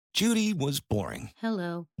Judy was boring.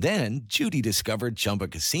 Hello. Then Judy discovered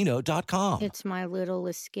ChumbaCasino.com. It's my little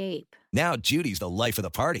escape. Now Judy's the life of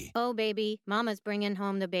the party. Oh, baby, mama's bringing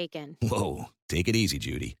home the bacon. Whoa, take it easy,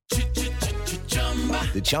 Judy.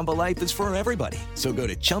 The Chumba life is for everybody. So go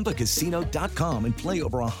to ChumbaCasino.com and play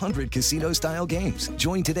over 100 casino-style games.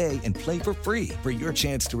 Join today and play for free for your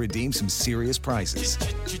chance to redeem some serious prizes.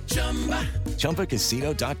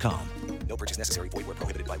 ChumbaCasino.com. No purchase necessary. Void where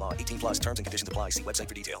prohibited by law. 18 plus terms and conditions apply. See website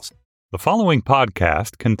for details. The following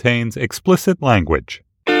podcast contains explicit language.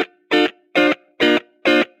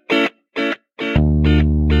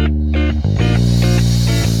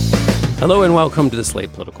 Hello and welcome to the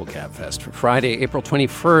Slate Political Gabfest for Friday, April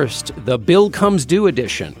 21st, the Bill Comes Due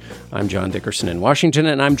edition. I'm John Dickerson in Washington,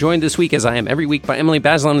 and I'm joined this week, as I am every week, by Emily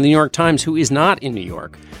Bazelon of the New York Times, who is not in New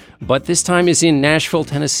York, but this time is in Nashville,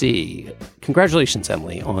 Tennessee. Congratulations,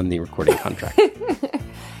 Emily, on the recording contract.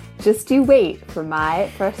 Just you wait for my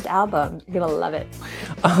first album. You're going to love it.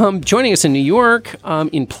 Joining us in New York,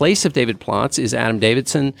 in place of David Plotz, is Adam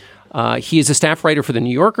Davidson. He is a staff writer for The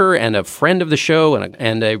New Yorker and a friend of the show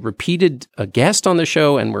and a repeated guest on the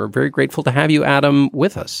show, and we're very grateful to have you, Adam,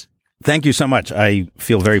 with us. Thank you so much. I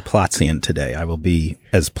feel very Plotzian today. I will be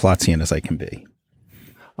as Plotzian as I can be.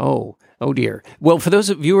 Oh dear. Well, for those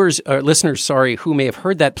viewers or listeners, sorry, who may have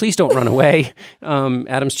heard that, please don't run away.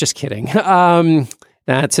 Adam's just kidding.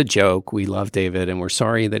 That's a joke. We love David, and we're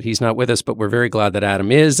sorry that he's not with us, but we're very glad that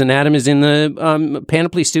Adam is. And Adam is in the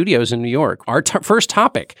Panoply Studios in New York. Our first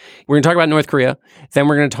topic, we're going to talk about North Korea. Then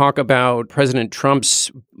we're going to talk about President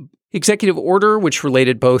Trump's executive order, which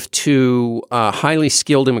related both to highly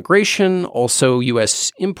skilled immigration, also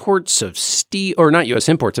U.S. imports of steel, or not U.S.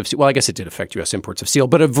 imports of steel. Well, I guess it did affect U.S. imports of steel,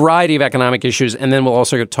 but a variety of economic issues. And then we'll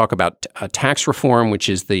also talk about tax reform, which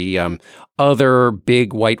is the other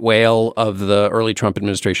big white whale of the early Trump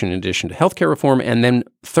administration, in addition to healthcare reform. And then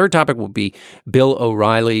third topic will be Bill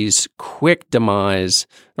O'Reilly's quick demise,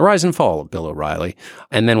 the rise and fall of Bill O'Reilly.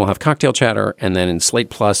 And then we'll have cocktail chatter. And then in Slate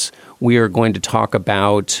Plus, we are going to talk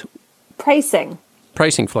about Pricing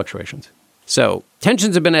fluctuations. So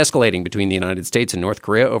tensions have been escalating between the United States and North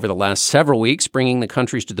Korea over the last several weeks, bringing the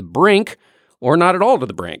countries to the brink, or not at all to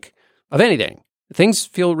the brink, of anything. Things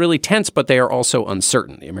feel really tense, but they are also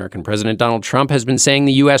uncertain. The American President Donald Trump has been saying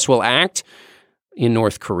the U.S. will act in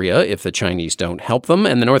North Korea if the Chinese don't help them.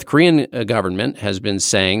 And the North Korean government has been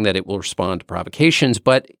saying that it will respond to provocations.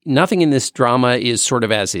 But nothing in this drama is sort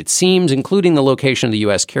of as it seems, including the location of the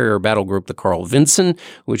U.S. carrier battle group, the Carl Vinson,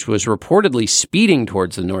 which was reportedly speeding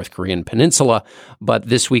towards the North Korean peninsula. But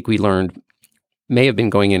this week we learned may have been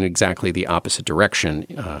going in exactly the opposite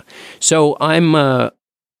direction. So I'm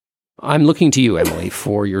looking to you, Emily,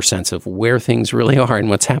 for your sense of where things really are and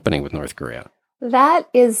what's happening with North Korea. That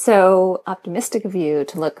is so optimistic of you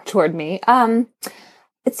to look toward me.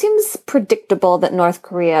 It seems predictable that North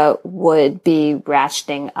Korea would be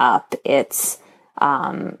ratcheting up its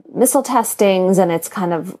missile testings and its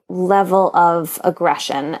kind of level of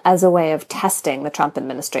aggression as a way of testing the Trump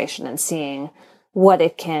administration and seeing what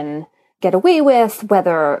it can get away with,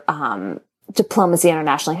 whether diplomacy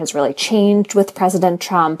internationally has really changed with President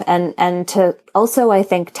Trump, and to also, I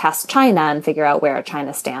think, test China and figure out where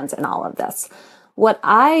China stands in all of this. What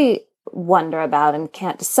I wonder about and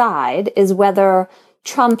can't decide is whether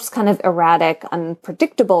Trump's kind of erratic,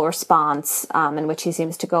 unpredictable response, in which he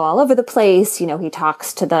seems to go all over the place. You know, he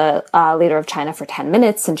talks to the leader of China for 10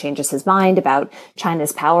 minutes and changes his mind about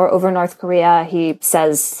China's power over North Korea. He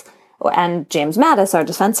says, and James Mattis, our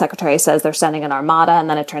defense secretary, says they're sending an armada, and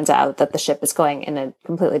then it turns out that the ship is going in a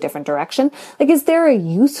completely different direction. Like, is there a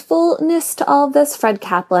usefulness to all of this? Fred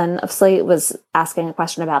Kaplan of Slate was asking a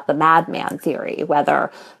question about the madman theory,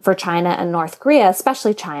 whether for China and North Korea,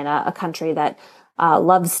 especially China, a country that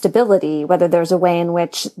loves stability, whether there's a way in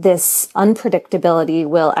which this unpredictability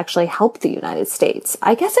will actually help the United States.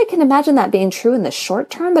 I guess I can imagine that being true in the short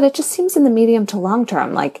term, but it just seems in the medium to long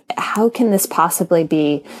term. Like, how can this possibly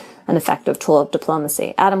be an effective tool of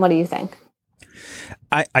diplomacy? Adam, what do you think?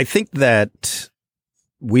 I think that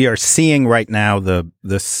we are seeing right now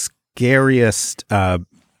the scariest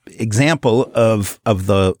example of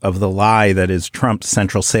the lie that is Trump's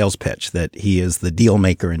central sales pitch, that he is the deal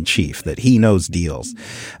maker in chief, that he knows deals.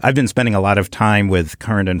 I've been spending a lot of time with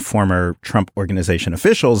current and former Trump Organization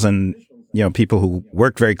officials and people who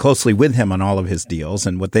worked very closely with him on all of his deals.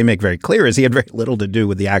 And what they make very clear is he had very little to do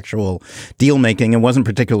with the actual deal making and wasn't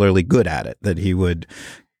particularly good at it, that he would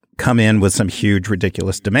come in with some huge,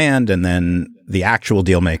 ridiculous demand, and then the actual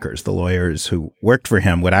deal makers, the lawyers who worked for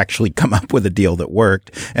him, would actually come up with a deal that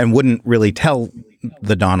worked and wouldn't really tell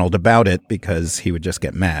the Donald about it because he would just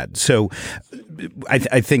get mad. So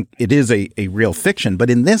I think it is a real fiction, but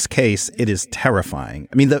in this case, it is terrifying.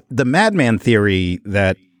 I mean, the madman theory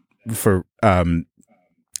that for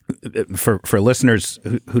listeners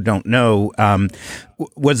who don't know,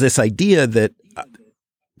 was this idea that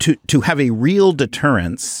to have a real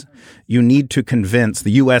deterrence, the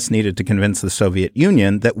U.S. needed to convince the Soviet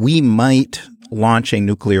Union that we might launch a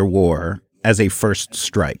nuclear war as a first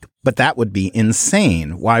strike. But that would be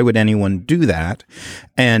insane. Why would anyone do that?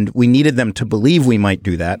 And we needed them to believe we might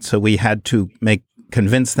do that. So we had to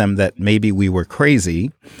convince them that maybe we were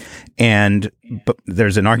crazy. But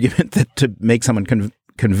there's an argument that to make someone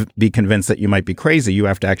be convinced that you might be crazy, you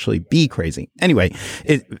have to actually be crazy. Anyway,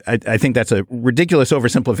 I think that's a ridiculous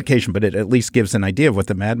oversimplification, but it at least gives an idea of what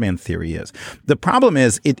the madman theory is. The problem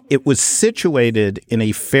is it was situated in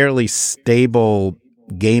a fairly stable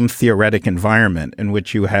game theoretic environment in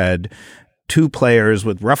which you had two players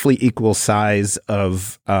with roughly equal size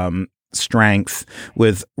of strength,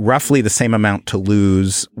 with roughly the same amount to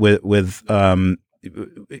lose, with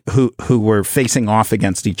who were facing off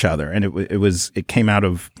against each other. And it came out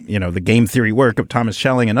of, the game theory work of Thomas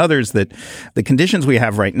Schelling and others, that the conditions we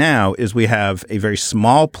have right now is we have a very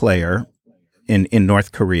small player in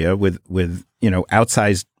North Korea with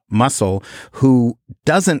outsized muscle who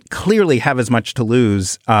doesn't clearly have as much to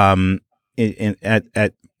lose in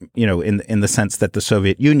the sense that the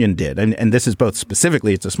Soviet Union did. And this is both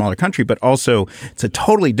specifically, it's a smaller country, but also it's a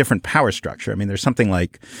totally different power structure. I mean, there's something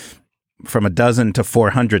like from 12 to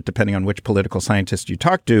 400, depending on which political scientist you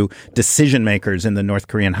talk to, decision makers in the North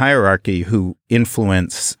Korean hierarchy who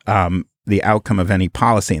influence the outcome of any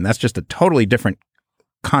policy. And that's just a totally different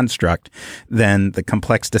construct than the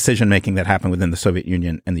complex decision making that happened within the Soviet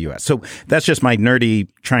Union and the US. So that's just my nerdy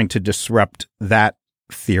trying to disrupt that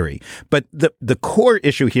theory. But the core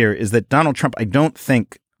issue here is that Donald Trump, I don't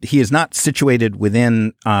think he is not situated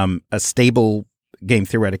within a stable game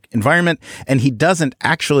theoretic environment, and he doesn't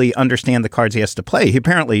actually understand the cards he has to play. He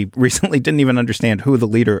apparently recently didn't even understand who the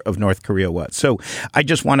leader of North Korea was. So I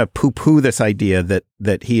just want to poo-poo this idea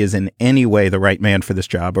that he is in any way the right man for this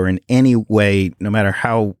job, or in any way, no matter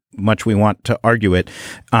how much we want to argue it,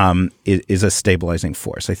 is a stabilizing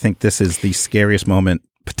force. I think this is the scariest moment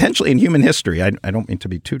potentially in human history. I don't mean to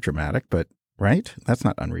be too dramatic, but right? That's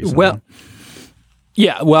not unreasonable. Well,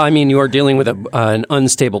 yeah, well, I mean, you are dealing with an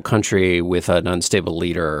unstable country with an unstable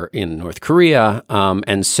leader in North Korea,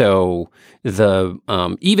 and so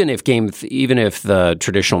even if the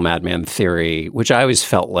traditional madman theory, which I always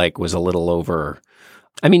felt like was a little over,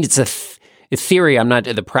 I mean, it's a theory. I'm not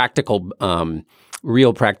the practical.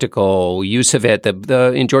 Real practical use of it.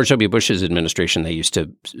 In George W. Bush's administration, they used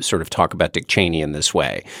to sort of talk about Dick Cheney in this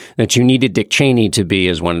way, that you needed Dick Cheney to be,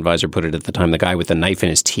 as one advisor put it at the time, the guy with the knife in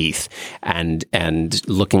his teeth and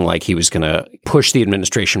looking like he was going to push the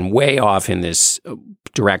administration way off in this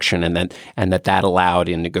direction, and that allowed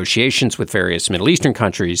in negotiations with various Middle Eastern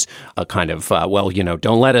countries a kind of, we don't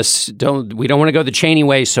want to go the Cheney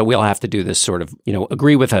way, so we'll have to do this sort of,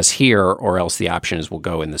 agree with us here, or else the option is we'll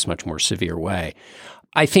go in this much more severe way.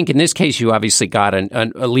 I think in this case, you obviously got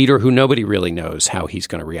a leader who nobody really knows how he's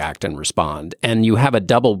going to react and respond. And you have a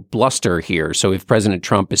double bluster here. So if President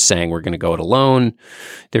Trump is saying we're going to go it alone,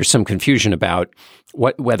 there's some confusion about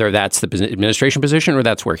whether that's the administration position or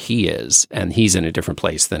that's where he is. And he's in a different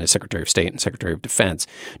place than a Secretary of State and Secretary of Defense.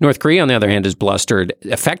 North Korea, on the other hand, has blustered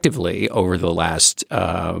effectively over the last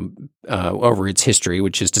over its history,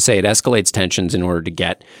 which is to say it escalates tensions in order to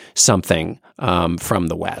get something from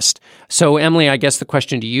the West. So, Emily, I guess the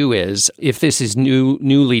question to you is, if this is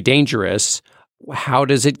newly dangerous, how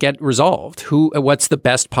does it get resolved? What's the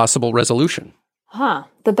best possible resolution?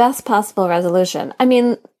 The best possible resolution. I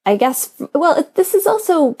mean, I guess, this is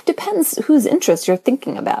also depends whose interest you're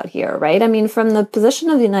thinking about here, right? I mean, from the position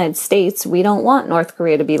of the United States, we don't want North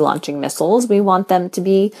Korea to be launching missiles. We want them to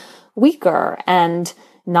be weaker and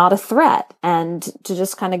not a threat and to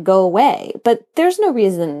just kind of go away. But there's no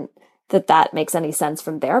reason that makes any sense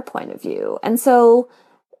from their point of view. And so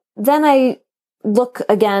then I look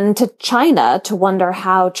again to China to wonder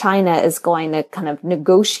how China is going to kind of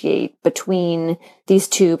negotiate between these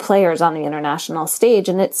two players on the international stage.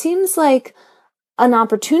 And it seems like an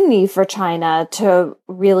opportunity for China to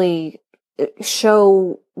really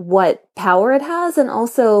show what power it has and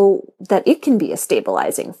also that it can be a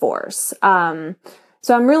stabilizing force.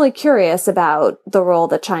 So I'm really curious about the role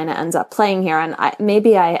that China ends up playing here. And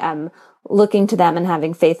maybe I am looking to them and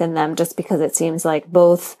having faith in them just because it seems like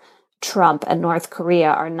both Trump and North Korea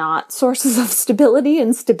are not sources of stability,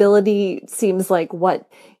 and stability seems like what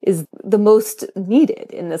is the most needed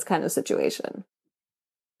in this kind of situation.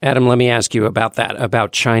 Adam, let me ask you about that,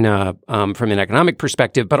 about China from an economic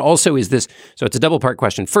perspective, but also is this, so it's a double-part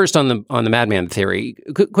question. First, on the madman theory,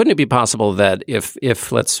 couldn't it be possible that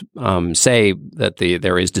if let's say that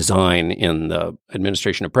there is design in the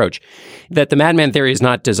administration approach, that the madman theory is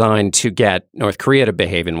not designed to get North Korea to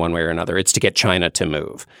behave in one way or another, it's to get China to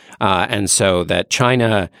move. And so that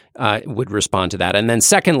China would respond to that. And then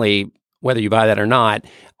secondly, whether you buy that or not,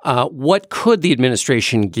 what could the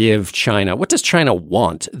administration give China? What does China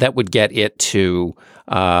want that would get it to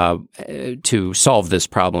solve this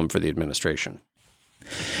problem for the administration?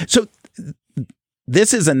 So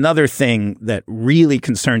this is another thing that really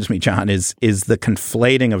concerns me, John, is the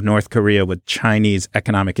conflating of North Korea with Chinese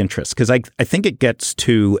economic interests. Because I think it gets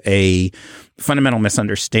to a fundamental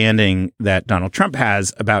misunderstanding that Donald Trump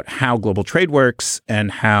has about how global trade works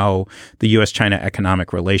and how the U.S.-China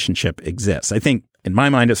economic relationship exists. I think, in my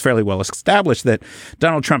mind, it's fairly well established that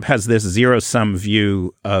Donald Trump has this zero-sum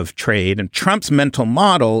view of trade. And Trump's mental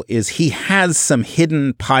model is he has some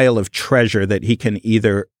hidden pile of treasure that he can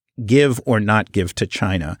either give or not give to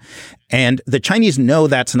China. And the Chinese know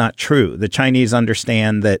that's not true. The Chinese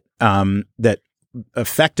understand that that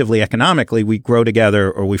effectively, economically, we grow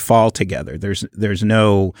together or we fall together. There's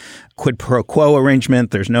no quid pro quo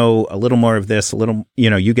arrangement. There's no a little more of this, a little,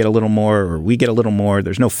 you get a little more or we get a little more.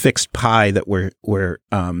 There's no fixed pie that we're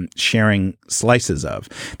sharing slices of.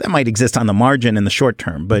 That might exist on the margin in the short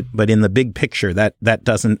term, but in the big picture, that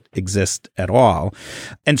doesn't exist at all.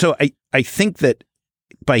 And so I think that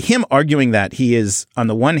by him arguing that, he is, on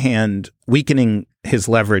the one hand, weakening his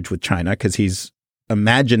leverage with China because he's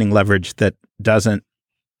imagining leverage that doesn't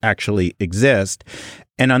actually exist.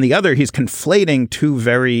 And on the other, he's conflating two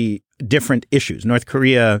very different issues. North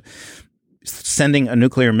Korea sending a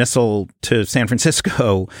nuclear missile to San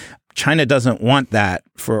Francisco, China doesn't want that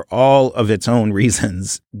for all of its own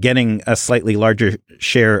reasons. Getting a slightly larger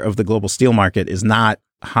share of the global steel market is not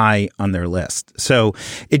high on their list. So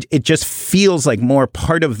it just feels like more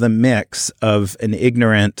part of the mix of an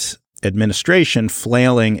ignorant administration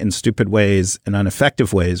flailing in stupid ways and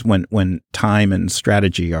ineffective ways when time and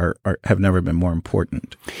strategy have never been more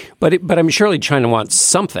important. But I'm surely China wants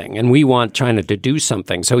something, and we want China to do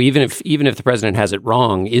something. So even if the president has it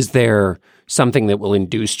wrong, is there something that will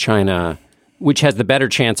induce China, which has the better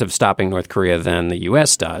chance of stopping North Korea than the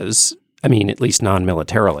U.S. does? I mean, at least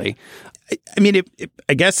non-militarily. I mean,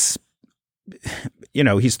 I guess,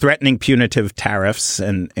 he's threatening punitive tariffs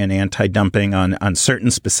and anti-dumping on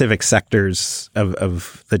certain specific sectors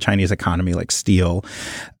of the Chinese economy, like steel.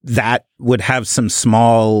 That would have some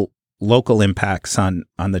small local impacts on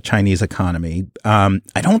the Chinese economy. I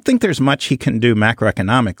don't think there's much he can do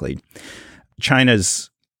macroeconomically. China's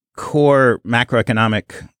core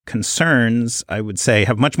macroeconomic concerns, I would say,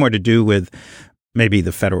 have much more to do with maybe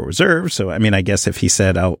the Federal Reserve. So, I mean, I guess if he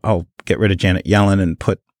said, I'll get rid of Janet Yellen and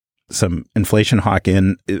put some inflation hawk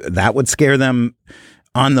in, that would scare them.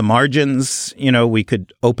 On the margins, we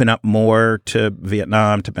could open up more to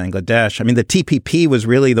Vietnam, to Bangladesh. I mean, the TPP was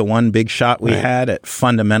really the one big shot we had at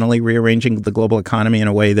fundamentally rearranging the global economy in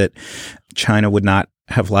a way that China would not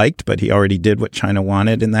have liked, but he already did what China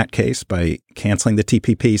wanted in that case by canceling the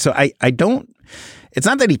TPP. So I don't, it's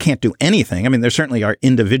not that he can't do anything. I mean, there certainly are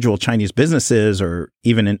individual Chinese businesses or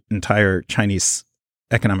even entire Chinese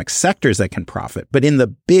economic sectors that can profit. But in the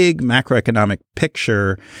big macroeconomic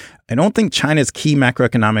picture, I don't think China's key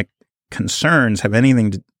macroeconomic concerns have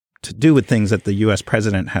anything to do with things that the U.S.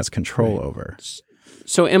 president has control over.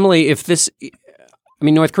 So, Emily,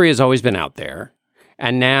 North Korea has always been out there.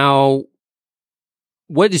 And now,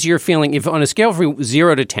 what is your feeling? If on a scale from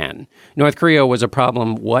 0 to 10, North Korea was a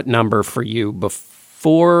problem, what number for you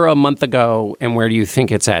before a month ago, and where do you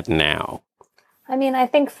think it's at now? I mean, I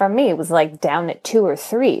think for me, it was like down at 2 or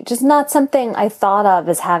 3, just not something I thought of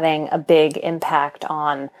as having a big impact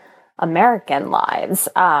on American lives.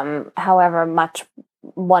 However much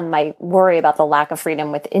one might worry about the lack of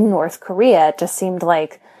freedom within North Korea, it just seemed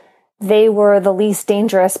like they were the least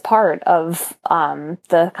dangerous part of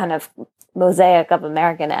the kind of mosaic of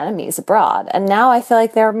American enemies abroad. And now I feel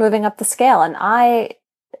like they're moving up the scale. And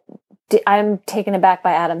I'm taken aback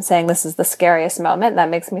by Adam saying this is the scariest moment. That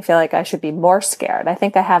makes me feel like I should be more scared. I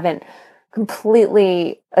think I haven't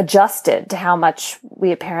completely adjusted to how much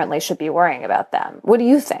we apparently should be worrying about them. What do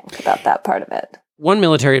you think about that part of it? One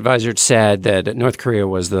military advisor said that North Korea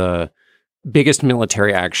was the biggest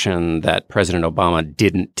military action that President Obama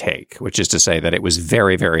didn't take, which is to say that it was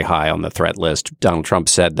very, very high on the threat list. Donald Trump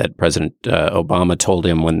said that President Obama told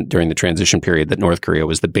him during the transition period that North Korea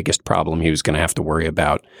was the biggest problem he was going to have to worry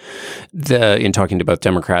about. In talking to both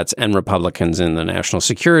Democrats and Republicans in the national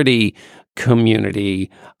security community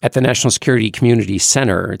at the National Security Community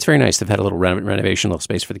Center. It's very nice. They've had a little renovation, a little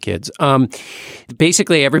space for the kids.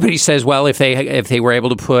 Basically, everybody says, well, if they were able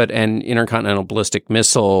to put an intercontinental ballistic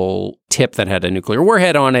missile tip that had a nuclear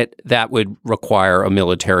warhead on it, that would require a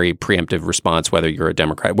military preemptive response, whether you're a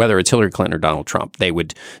Democrat, whether it's Hillary Clinton or Donald Trump. They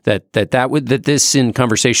would that this in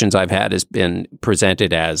conversations I've had has been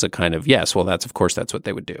presented as a kind of, yes, well, that's what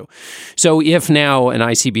they would do. So if now an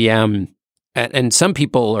ICBM, and some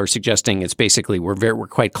people are suggesting it's basically we're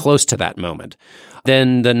quite close to that moment,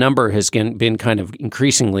 then the number has been kind of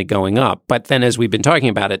increasingly going up. But then as we've been talking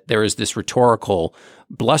about it, there is this rhetorical,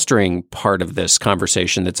 blustering part of this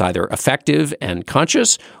conversation that's either effective and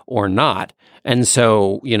conscious or not. And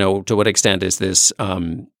so, to what extent is this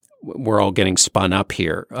we're all getting spun up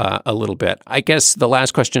here a little bit? I guess the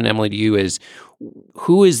last question, Emily, to you is,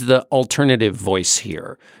 who is the alternative voice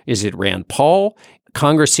here? Is it Rand Paul?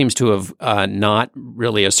 Congress seems to have not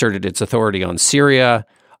really asserted its authority on Syria.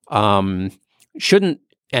 Shouldn't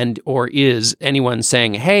or is anyone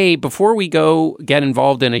saying, hey, before we go get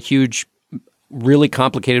involved in a huge, really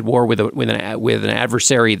complicated war with an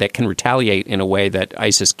adversary that can retaliate in a way that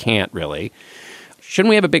ISIS can't really, shouldn't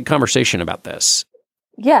we have a big conversation about this?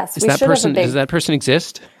 Yes, does that person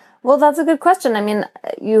exist? Well, that's a good question. I mean,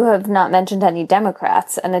 you have not mentioned any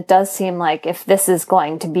Democrats, and it does seem like if this is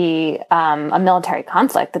going to be a military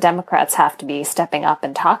conflict, the Democrats have to be stepping up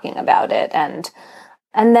and talking about it. And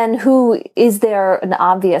then is there an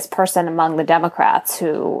obvious person among the Democrats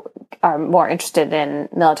who are more interested in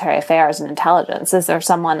military affairs and intelligence? Is there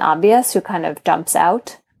someone obvious who kind of jumps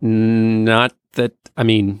out? Not that, I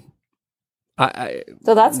mean,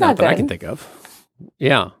 so that's not good. That I can think of.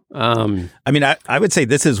 Yeah. I mean, I would say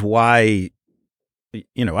this is why,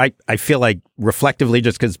 I feel like reflectively,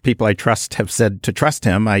 just because people I trust have said to trust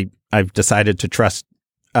him, I've decided to trust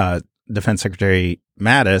Defense Secretary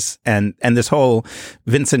Mattis, and this whole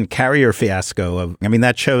Vincent Carrier fiasco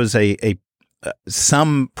that shows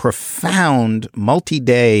some profound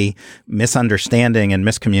multi-day misunderstanding and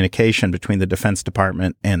miscommunication between the Defense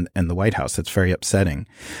Department and the White House. That's very upsetting.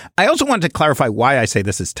 I also wanted to clarify why I say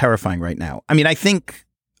this is terrifying right now. I mean,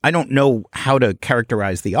 I don't know how to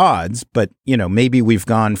characterize the odds, but, maybe we've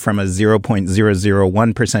gone from a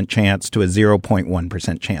 0.001% chance to a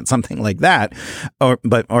 0.1% chance, something like that.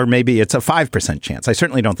 Or maybe it's a 5% chance. I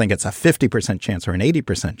certainly don't think it's a 50% chance or an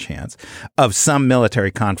 80% chance of some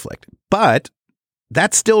military conflict. But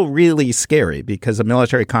that's still really scary, because a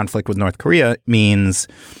military conflict with North Korea means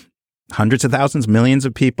hundreds of thousands, millions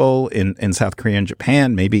of people in South Korea and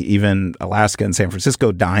Japan, maybe even Alaska and San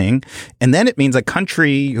Francisco dying. And then it means a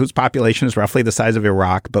country whose population is roughly the size of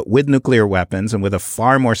Iraq, but with nuclear weapons and with a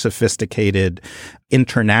far more sophisticated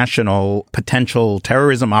international potential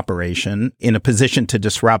terrorism operation in a position to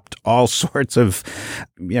disrupt all sorts of,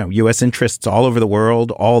 U.S. interests all over the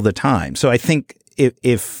world all the time. So I think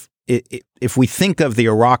if we think of the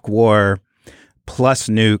Iraq War plus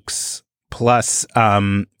nukes plus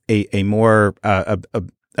a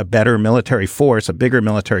better military force, a bigger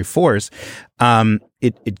military force,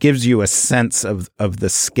 it gives you a sense of the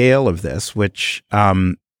scale of this, which, a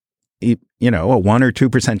 1 or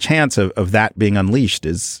 2% chance of that being unleashed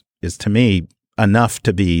is to me enough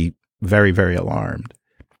to be very, very alarmed.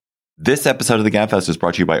 This episode of the GabFest is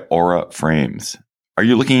brought to you by Aura Frames. Are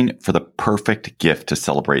you looking for the perfect gift to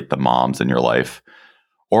celebrate the moms in your life?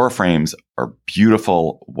 Aura frames are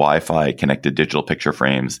beautiful Wi-Fi connected digital picture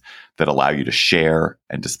frames that allow you to share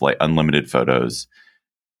and display unlimited photos.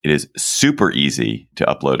 It is super easy to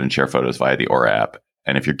upload and share photos via the Aura app.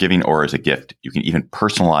 And if you're giving Aura as a gift, you can even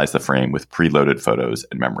personalize the frame with preloaded photos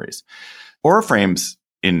and memories. Aura frames,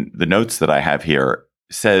 in the notes that I have here,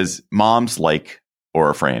 says moms like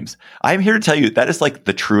Aura frames. I'm here to tell you that is like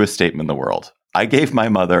the truest statement in the world. I gave my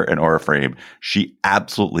mother an Aura frame. She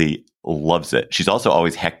absolutely loves it. She's also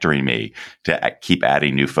always hectoring me to keep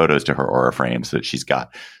adding new photos to her Aura frame so that she's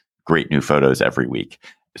got great new photos every week.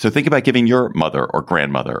 So think about giving your mother or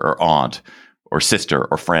grandmother or aunt or sister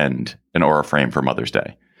or friend an Aura frame for Mother's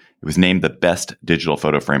Day. It was named the best digital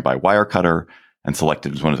photo frame by Wirecutter and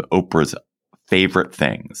selected as one of Oprah's favorite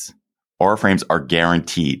things. Aura frames are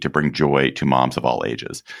guaranteed to bring joy to moms of all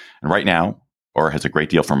ages. And right now, Aura has a great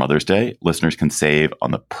deal for Mother's Day. Listeners can save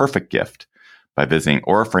on the perfect gift by visiting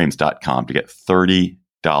auraframes.com to get $30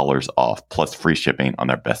 off plus free shipping on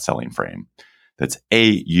their best-selling frame. That's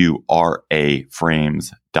AURA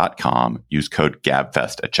frames.com. Use code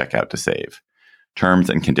GABFEST at checkout to save. Terms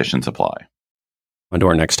and conditions apply. On to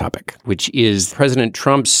our next topic, which is President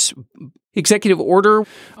Trump's executive order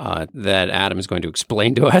that Adam is going to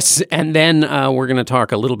explain to us. And then we're going to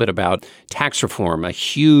talk a little bit about tax reform, a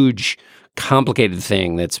huge, complicated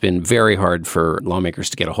thing that's been very hard for lawmakers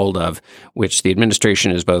to get a hold of, which the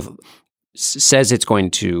administration is both says it's going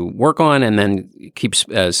to work on and then keeps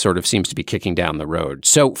sort of seems to be kicking down the road.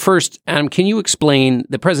 So first, Adam, can you explain,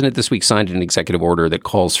 the president this week signed an executive order that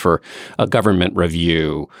calls for a government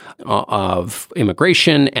review of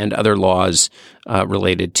immigration and other laws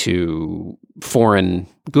related to foreign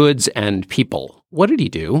goods and people. What did he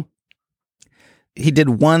do? He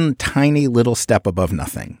did one tiny little step above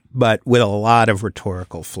nothing, but with a lot of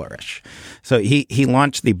rhetorical flourish. So he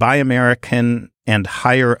launched the Buy American and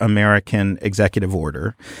Hire American executive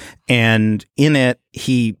order. And in it,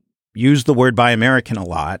 he used the word Buy American a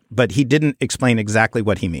lot, but he didn't explain exactly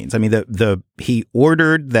what he means. I mean, he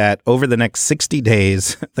ordered that over the next 60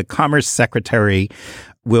 days, the Commerce Secretary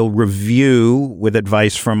will review, with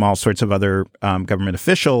advice from all sorts of other government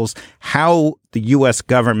officials, how the U.S.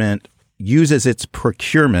 government uses its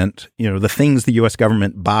procurement, the things the U.S.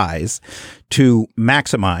 government buys, to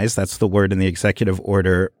maximize, that's the word in the executive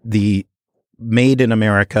order, the made in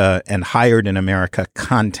America and hired in America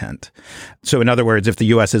content. So in other words, if the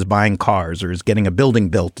U.S. is buying cars or is getting a building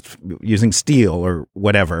built using steel or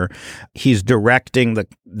whatever, he's directing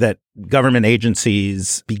that government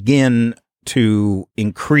agencies begin to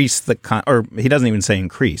increase or he doesn't even say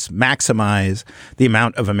increase, maximize the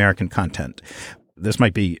amount of American content. This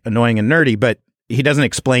might be annoying and nerdy, but he doesn't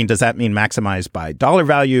explain, does that mean maximized by dollar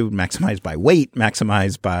value, maximized by weight,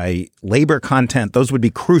 maximized by labor content? Those would be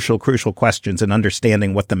crucial questions in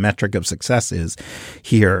understanding what the metric of success is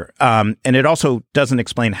here. And it also doesn't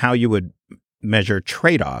explain how you would measure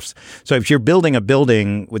trade-offs. So if you're building a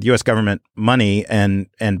building with U.S. government money and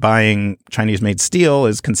buying Chinese-made steel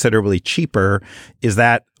is considerably cheaper, is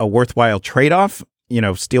that a worthwhile trade-off?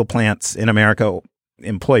 Steel plants in America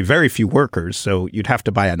employ very few workers, so you'd have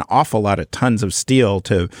to buy an awful lot of tons of steel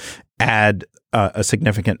to add a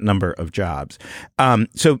significant number of jobs.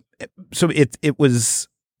 So it was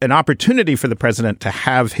an opportunity for the president to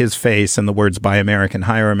have his face and the words Buy American,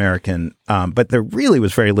 Hire American, but there really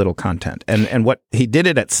was very little content. And what he did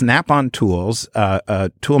it at Snap-on Tools, a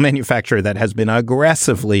tool manufacturer that has been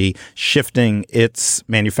aggressively shifting its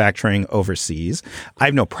manufacturing overseas. I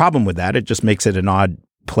have no problem with that. It just makes it an odd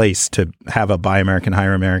place to have a Buy American,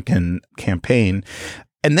 Hire American campaign.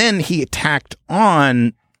 And then he tacked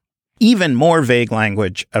on even more vague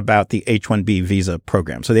language about the H-1B visa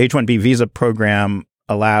program. So the H-1B visa program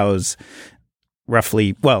allows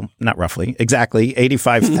exactly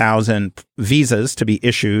 85,000 visas to be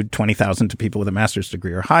issued, 20,000 to people with a master's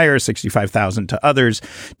degree or higher, 65,000 to others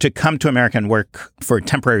to come to America and work for a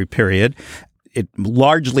temporary period. It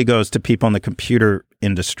largely goes to people in the computer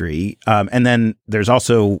industry. And then there's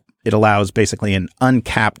also, it allows basically an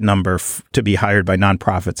uncapped number to be hired by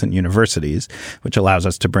nonprofits and universities, which allows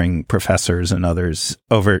us to bring professors and others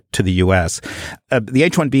over to the U.S. The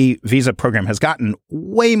H-1B visa program has gotten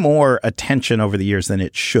way more attention over the years than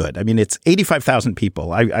it should. I mean, it's 85,000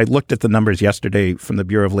 people. I looked at the numbers yesterday from the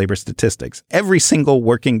Bureau of Labor Statistics. Every single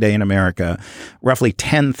working day in America, roughly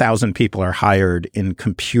 10,000 people are hired in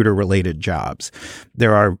computer-related jobs.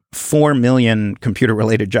 There are 4 million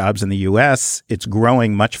computer-related jobs in the U.S. It's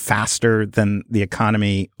growing much faster than the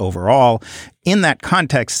economy overall. In that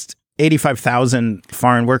context, 85,000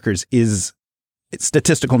 foreign workers it's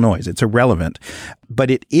statistical noise. It's irrelevant.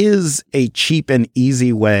 But it is a cheap and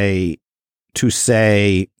easy way to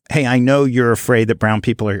say, hey, I know you're afraid that brown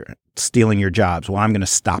people are stealing your jobs. Well, I'm going to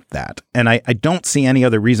stop that. And I don't see any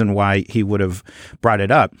other reason why he would have brought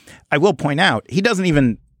it up. I will point out, he doesn't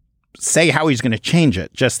even say how he's going to change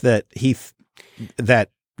it, just that that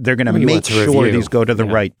they're going to make sure these go to the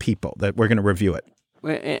right people, that we're going to review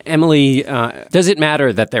it. Emily, does it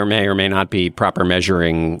matter that there may or may not be proper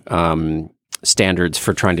measuring standards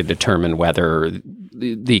for trying to determine whether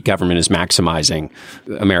the government is maximizing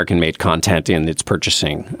American-made content in its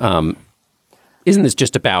purchasing? Isn't this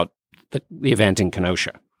just about the event in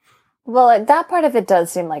Kenosha? Well, that part of it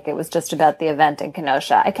does seem like it was just about the event in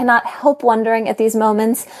Kenosha. I cannot help wondering at these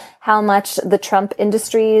moments how much the Trump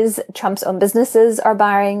industries, Trump's own businesses are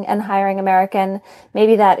buying and hiring American.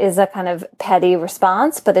 Maybe that is a kind of petty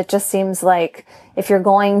response, but it just seems like if you're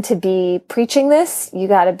going to be preaching this, you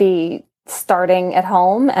got to be starting at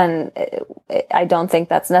home. And I don't think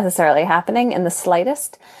that's necessarily happening in the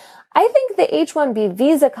slightest. I think the H-1B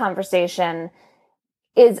visa conversation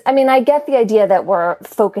I get the idea that we're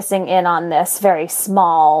focusing in on this very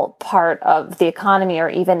small part of the economy or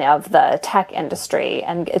even of the tech industry,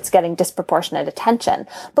 and it's getting disproportionate attention.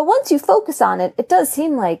 But once you focus on it, it does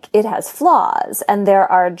seem like it has flaws, and there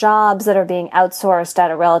are jobs that are being outsourced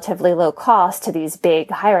at a relatively low cost to these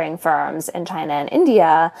big hiring firms in China and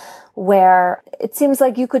India, where it seems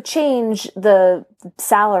like you could change the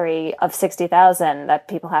salary of $60,000 that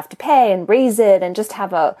people have to pay and raise it and just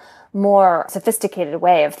have a more sophisticated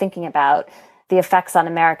way of thinking about the effects on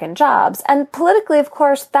American jobs. And politically, of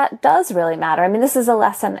course, that does really matter. I mean, this is a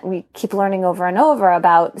lesson we keep learning over and over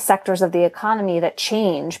about sectors of the economy that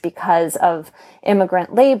change because of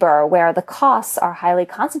immigrant labor, where the costs are highly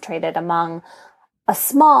concentrated among a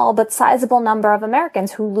small but sizable number of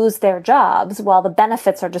Americans who lose their jobs while the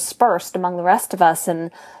benefits are dispersed among the rest of us in,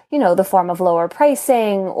 the form of lower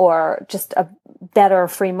pricing or just a better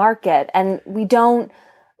free market. And we don't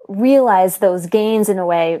realize those gains in a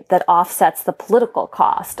way that offsets the political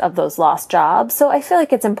cost of those lost jobs. So I feel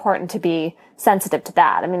like it's important to be sensitive to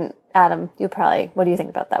that. I mean, Adam, what do you think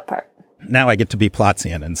about that part? Now I get to be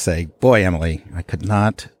Plotzian and say, boy, Emily, I could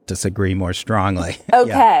not disagree more strongly. Okay.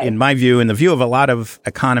 Yeah, in my view, in the view of a lot of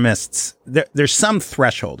economists, there's some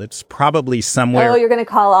threshold. It's probably somewhere. Oh, you're going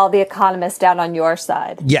to call all the economists down on your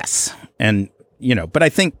side. Yes. And, but I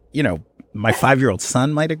think, my 5-year-old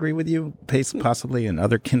son might agree with you, possibly, and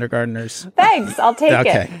other kindergartners. Thanks. I'll take it.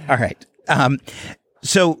 Okay. All right.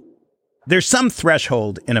 So there's some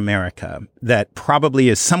threshold in America that probably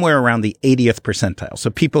is somewhere around the 80th percentile. So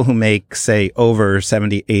people who make, say, over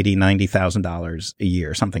 $70,000, $80,000, $90,000 a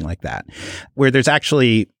year, something like that, where there's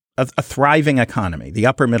actually a thriving economy, the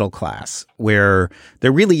upper middle class, where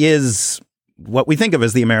there really is what we think of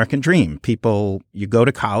as the American dream. People, you go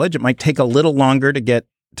to college, it might take a little longer to get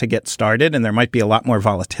started, and there might be a lot more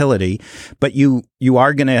volatility, but you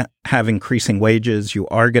are going to have increasing wages. You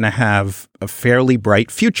are going to have a fairly bright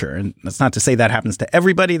future. And that's not to say that happens to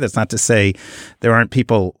everybody. That's not to say there aren't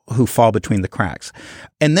people who fall between the cracks.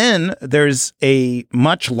 And then there's a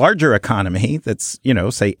much larger economy that's,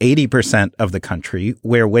 say 80% of the country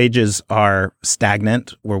where wages are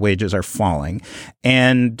stagnant, where wages are falling.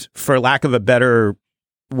 And for lack of a better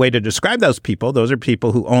way to describe those are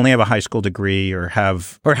people who only have a high school degree or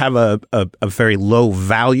have a very low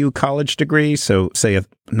value college degree. So say a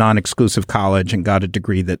non-exclusive college and got a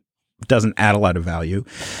degree that doesn't add a lot of value.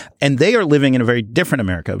 And they are living in a very different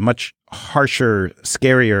America, much harsher,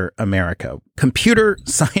 scarier America. Computer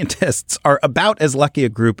scientists are about as lucky a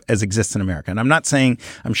group as exists in America. And I'm not saying,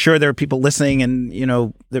 I'm sure there are people listening and,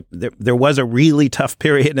 there was a really tough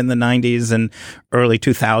period in the 90s and early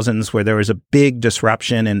 2000s where there was a big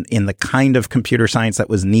disruption in the kind of computer science that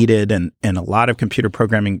was needed, and a lot of computer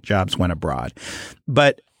programming jobs went abroad.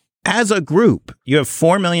 But as a group, you have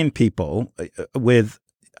 4 million people with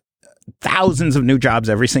thousands of new jobs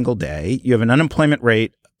every single day. You have an unemployment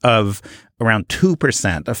rate of around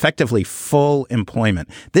 2%, effectively full employment.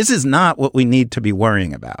 This is not what we need to be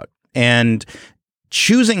worrying about. And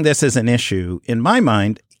choosing this as an issue, in my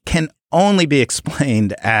mind, can only be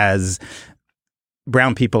explained as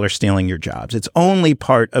brown people are stealing your jobs. It's only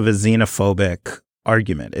part of a xenophobic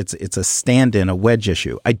argument. It's a stand-in, a wedge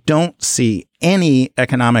issue. I don't see any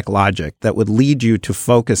economic logic that would lead you to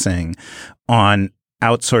focusing on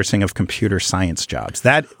outsourcing of computer science jobs.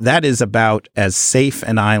 That is about as safe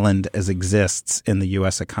an island as exists in the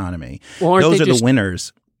U.S. economy. Well, those are the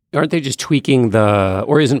winners. Aren't they just tweaking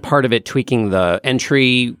or isn't part of it tweaking the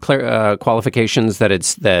entry qualifications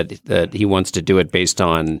that he wants to do it based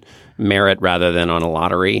on merit rather than on a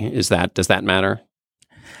lottery? Does that matter?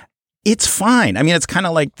 It's fine. I mean, it's kind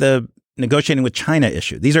of like the negotiating with China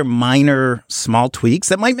issue. These are minor, small tweaks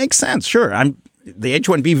that might make sense. Sure, the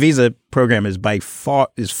H-1B visa program is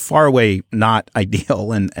far away not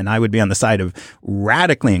ideal, and I would be on the side of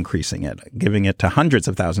radically increasing it, giving it to hundreds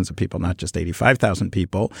of thousands of people, not just 85,000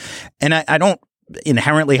 people. And I don't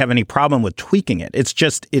inherently have any problem with tweaking it. It's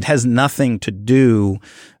just it has nothing to do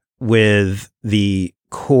with the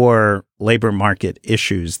core labor market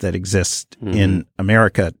issues that exist in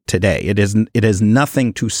America today. It is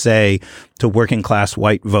nothing to say to working class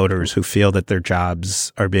white voters who feel that their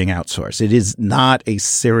jobs are being outsourced. It is not a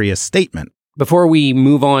serious statement. Before we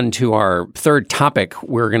move on to our third topic,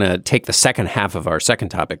 we're going to take the second half of our second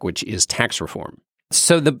topic, which is tax reform.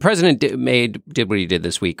 So the president did what he did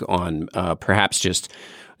this week on perhaps just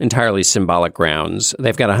entirely symbolic grounds.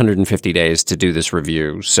 They've got 150 days to do this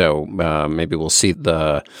review, so maybe we'll see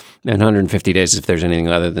in 150 days if there's anything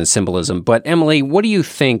other than symbolism. But Emily, what do you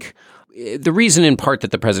think the reason in part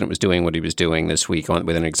that the president was doing what he was doing this week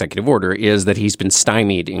with an executive order is that he's been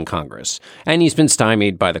stymied in Congress, and he's been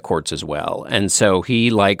stymied by the courts as well. And so he,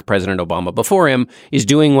 like President Obama before him, is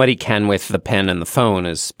doing what he can with the pen and the phone,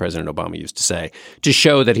 as President Obama used to say, to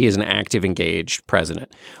show that he is an active, engaged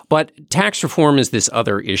president. But tax reform is this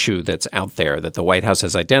other issue that's out there that the White House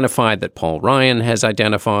has identified, that Paul Ryan has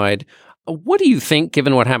identified. What do you think,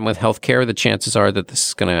 given what happened with healthcare, the chances are that this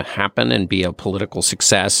is going to happen and be a political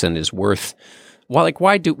success and is worth? Well, like,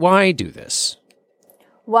 why do this?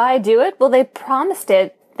 Why do it? Well, they promised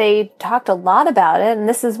it. They talked a lot about it, and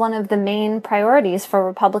this is one of the main priorities for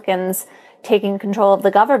Republicans taking control of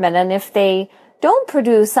the government. And if they don't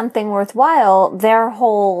produce something worthwhile, their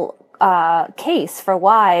whole case for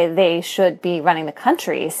why they should be running the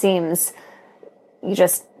country seems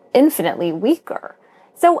just infinitely weaker.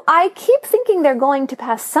 So I keep thinking they're going to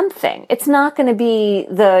pass something. It's not going to be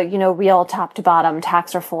the, real top to bottom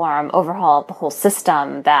tax reform, overhaul of the whole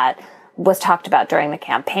system that was talked about during the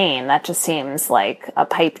campaign. That just seems like a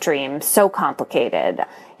pipe dream, so complicated,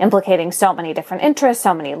 implicating so many different interests,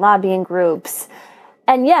 so many lobbying groups.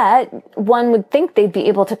 And yet one would think they'd be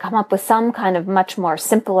able to come up with some kind of much more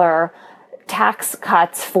simpler tax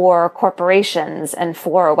cuts for corporations and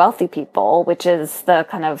for wealthy people, which is the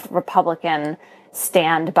kind of Republican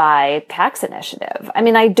stand-by tax initiative. I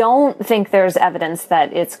mean, I don't think there's evidence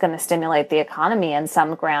that it's going to stimulate the economy in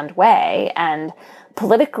some grand way. And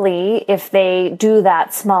politically, if they do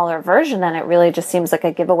that smaller version, then it really just seems like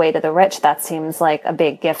a giveaway to the rich. That seems like a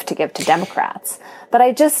big gift to give to Democrats. But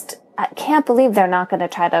I can't believe they're not going to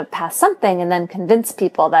try to pass something and then convince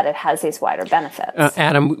people that it has these wider benefits.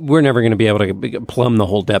 Adam, we're never going to be able to plumb the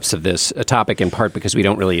whole depths of this topic, in part because we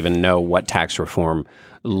don't really even know what tax reform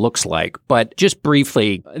looks like. But just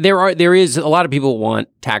briefly, there is a lot of people want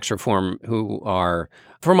tax reform who are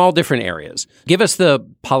from all different areas. Give us the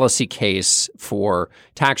policy case for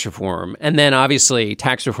tax reform. And then obviously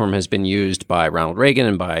tax reform has been used by Ronald Reagan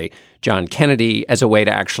and by John Kennedy as a way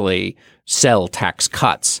to actually sell tax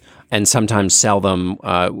cuts and sometimes sell them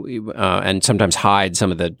and sometimes hide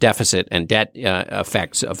some of the deficit and debt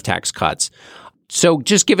effects of tax cuts. So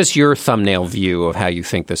just give us your thumbnail view of how you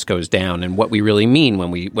think this goes down and what we really mean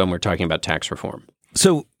when we're talking about tax reform.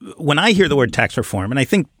 So when I hear the word tax reform, and I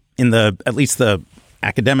think in at least the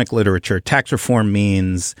academic literature, tax reform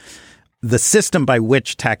means the system by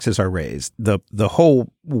which taxes are raised, the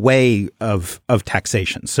whole way of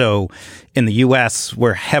taxation. So in the U.S.,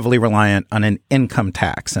 we're heavily reliant on an income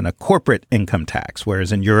tax and a corporate income tax,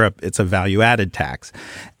 whereas in Europe, it's a value-added tax.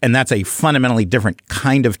 And that's a fundamentally different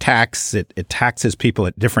kind of tax. It taxes people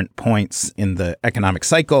at different points in the economic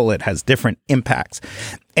cycle. It has different impacts.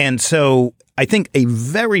 And so I think a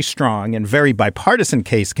very strong and very bipartisan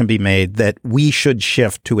case can be made that we should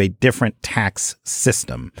shift to a different tax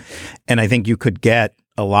system. And I think you could get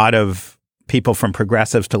a lot of people from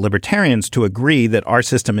progressives to libertarians to agree that our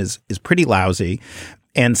system is pretty lousy,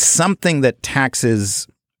 and something that taxes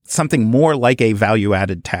something more like a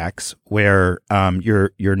value-added tax where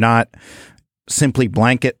you're not simply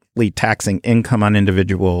blanketly taxing income on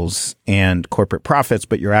individuals and corporate profits,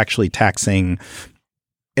 but you're actually taxing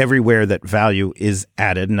everywhere that value is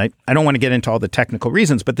added. And I don't want to get into all the technical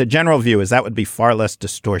reasons, but the general view is that would be far less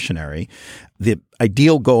distortionary. The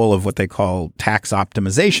ideal goal of what they call tax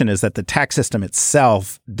optimization is that the tax system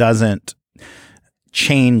itself doesn't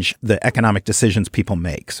change the economic decisions people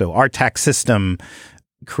make. So our tax system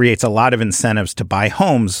creates a lot of incentives to buy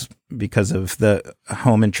homes because of the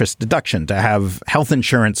home interest deduction, to have health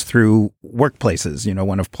insurance through workplaces.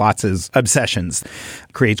 One of Plotz's obsessions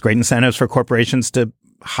creates great incentives for corporations to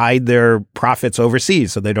hide their profits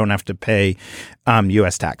overseas so they don't have to pay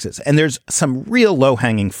U.S. taxes. And there's some real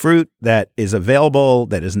low-hanging fruit that is available,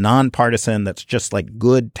 that is nonpartisan, that's just like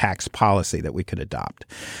good tax policy that we could adopt.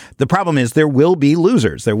 The problem is there will be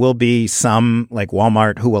losers. There will be some, like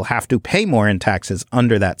Walmart, who will have to pay more in taxes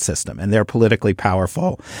under that system, and they're politically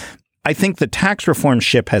powerful. I think the tax reform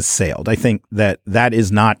ship has sailed. I think that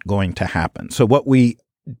is not going to happen. So what we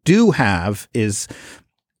do have is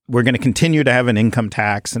we're going to continue to have an income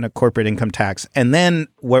tax and a corporate income tax. And then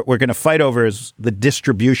what we're going to fight over is the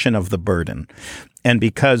distribution of the burden. And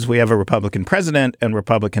because we have a Republican president and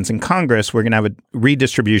Republicans in Congress, we're going to have a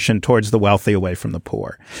redistribution towards the wealthy away from the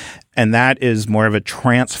poor. And that is more of a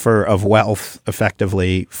transfer of wealth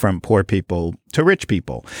effectively from poor people to rich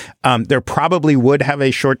people. There probably would have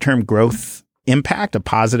a short-term growth impact, a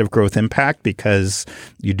positive growth impact, because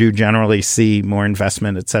you do generally see more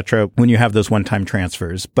investment, et cetera, when you have those one-time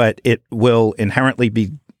transfers. But it will inherently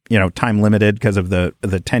be, time limited because of the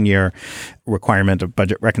 10-year requirement of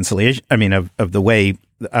budget reconciliation. I mean, of the way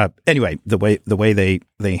anyway, the way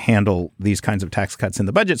they handle these kinds of tax cuts in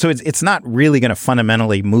the budget. So it's not really going to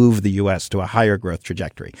fundamentally move the U.S. to a higher growth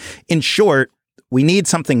trajectory. In short, we need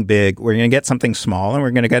something big. We're going to get something small, and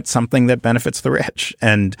we're going to get something that benefits the rich.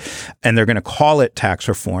 And they're going to call it tax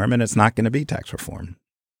reform, and it's not going to be tax reform.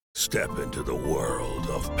 Step into the world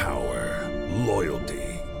of power, loyalty,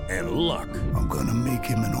 and luck. I'm going to make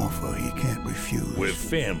him an offer he can't refuse. With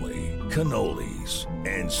family, cannolis,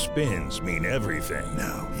 and spins mean everything.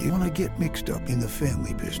 Now, you want to get mixed up in the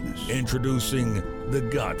family business. Introducing The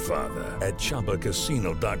Godfather at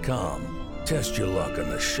ChumbaCasino.com. Test your luck in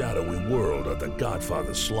the shadowy world of The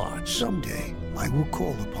Godfather slot. Someday, I will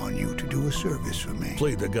call upon you to do a service for me.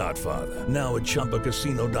 Play The Godfather, now at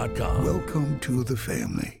ChumbaCasino.com. Welcome to the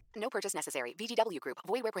family. No purchase necessary. VGW Group.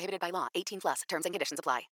 Void where prohibited by law. 18+. Terms and conditions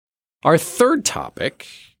apply. Our third topic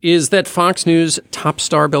is that Fox News top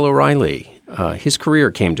star Bill O'Reilly, his career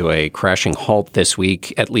came to a crashing halt this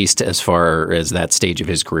week, at least as far as that stage of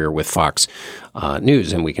his career with Fox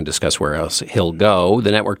News, and we can discuss where else he'll go.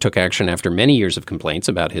 The network took action after many years of complaints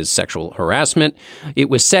about his sexual harassment. It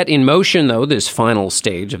was set in motion, though, this final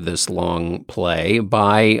stage of this long play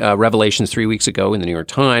by revelations 3 weeks ago in the New York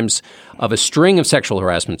Times of a string of sexual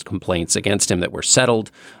harassment complaints against him that were settled.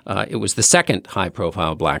 It was the second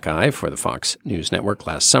high-profile black eye for the Fox News network.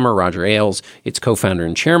 Last summer, Roger Ailes, its co-founder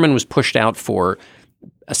and chairman, was pushed out for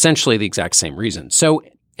essentially the exact same reason. So,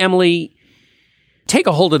 Emily, take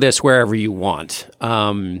a hold of this wherever you want.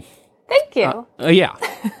 Thank you. Yeah.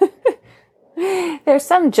 There's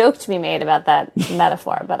some joke to be made about that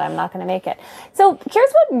metaphor, but I'm not going to make it. So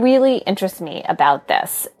here's what really interests me about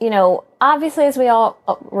this. You know, obviously, as we all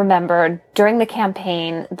remember, during the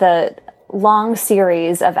campaign, the long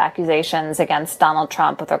series of accusations against Donald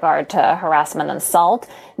Trump with regard to harassment and assault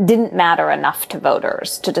didn't matter enough to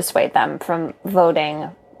voters to dissuade them from voting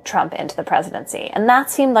Trump into the presidency. And that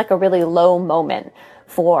seemed like a really low moment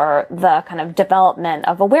for the kind of development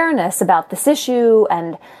of awareness about this issue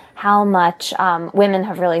and how much women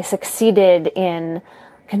have really succeeded in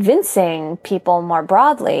convincing people more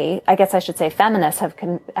broadly. I guess I should say feminists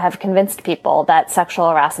have convinced people that sexual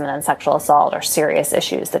harassment and sexual assault are serious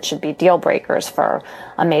issues that should be deal breakers for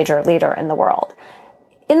a major leader in the world.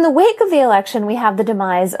 In the wake of the election, we have the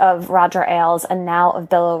demise of Roger Ailes and now of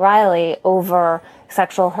Bill O'Reilly over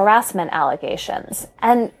sexual harassment allegations.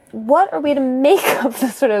 And what are we to make of the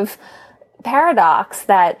sort of paradox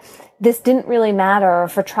that this didn't really matter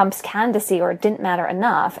for Trump's candidacy, or it didn't matter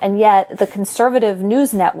enough, and yet the conservative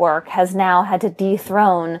news network has now had to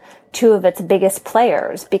dethrone two of its biggest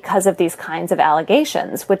players because of these kinds of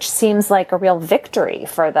allegations, which seems like a real victory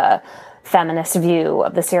for the feminist view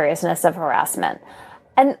of the seriousness of harassment.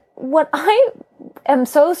 And what I am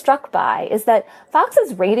so struck by is that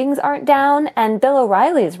Fox's ratings aren't down and Bill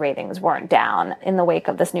O'Reilly's ratings weren't down in the wake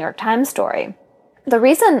of this New York Times story. The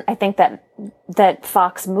reason I think that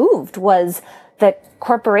Fox moved was that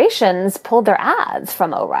corporations pulled their ads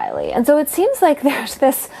from O'Reilly. And so it seems like there's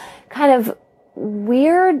this kind of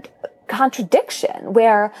weird contradiction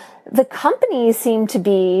where the companies seem to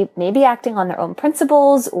be maybe acting on their own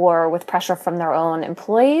principles or with pressure from their own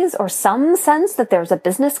employees, or some sense that there's a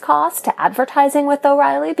business cost to advertising with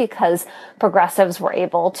O'Reilly because progressives were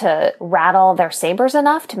able to rattle their sabers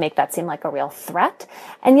enough to make that seem like a real threat.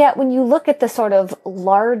 And yet when you look at the sort of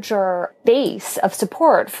larger base of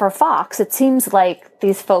support for Fox, it seems like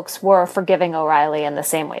these folks were forgiving O'Reilly in the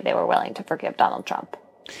same way they were willing to forgive Donald Trump.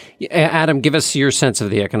 Adam, give us your sense of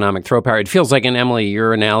the economic throw power. It feels like, and Emily,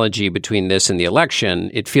 your analogy between this and the election,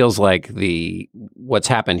 it feels like what's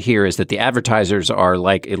happened here is that the advertisers are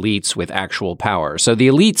like elites with actual power. So the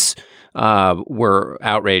elites were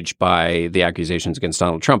outraged by the accusations against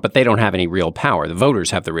Donald Trump, but they don't have any real power. The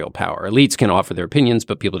voters have the real power. Elites can offer their opinions,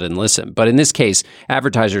 but people didn't listen. But in this case,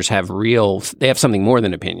 advertisers they have something more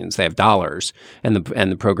than opinions. They have dollars, and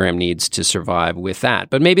the program needs to survive with that.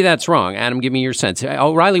 But maybe that's wrong. Adam, give me your sense.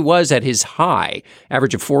 O'Reilly was at his high,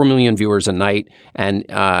 average of 4 million viewers a night, and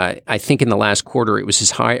I think in the last quarter it was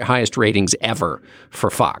his highest ratings ever for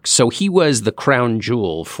Fox. So he was the crown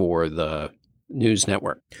jewel for the news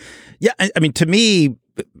network. Yeah, I mean, to me,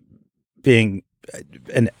 being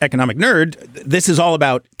an economic nerd, this is all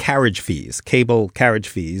about carriage fees, cable carriage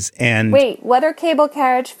fees. And wait, what are cable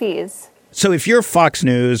carriage fees? So if you're Fox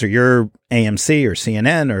News or you're AMC or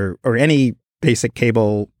CNN or any basic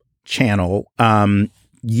cable channel,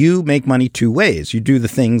 you make money two ways. You do the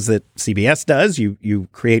things that CBS does. You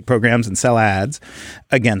create programs and sell ads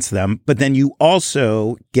against them. But then you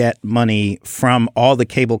also get money from all the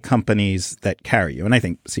cable companies that carry you. And I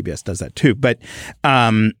think CBS does that too. But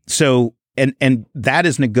so And that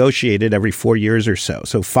is negotiated every 4 years or so.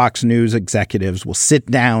 So Fox News executives will sit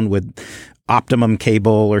down with Optimum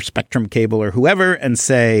Cable or Spectrum Cable or whoever and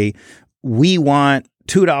say, we want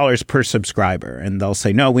 $2 per subscriber. And they'll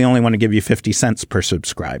say, no, we only want to give you 50 cents per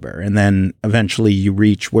subscriber. And then eventually you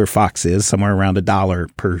reach where Fox is, somewhere around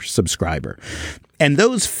 $1 per subscriber. And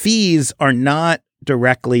those fees are not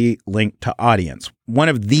directly linked to audience. One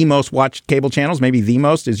of the most watched cable channels, maybe the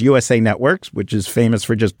most, is USA Networks, which is famous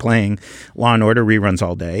for just playing Law and Order reruns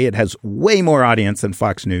all day. It has way more audience than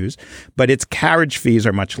Fox News, but its carriage fees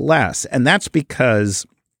are much less. And that's because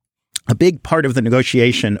a big part of the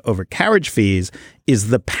negotiation over carriage fees is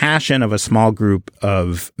the passion of a small group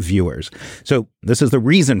of viewers. So this is the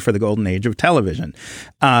reason for the golden age of television.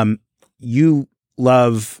 You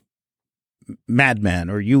love Mad Men,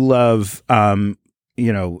 or you love The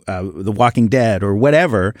Walking Dead or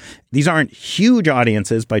whatever. These aren't huge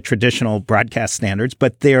audiences by traditional broadcast standards,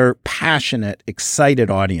 but they're passionate, excited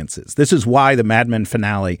audiences. This is why the Mad Men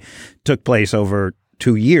finale took place over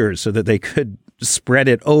 2 years, so that they could spread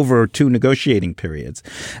it over 2 negotiating periods.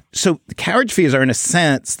 So the carriage fees are, in a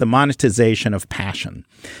sense, the monetization of passion.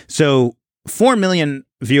 So 4 million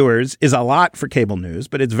viewers is a lot for cable news,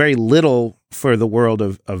 but it's very little for the world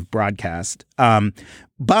of broadcast.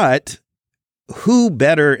 But who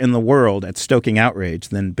better in the world at stoking outrage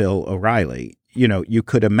than Bill O'Reilly? You know, you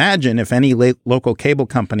could imagine if any local cable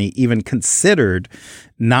company even considered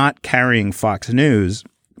not carrying Fox News,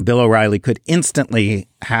 Bill O'Reilly could instantly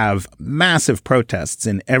have massive protests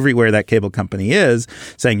in everywhere that cable company is,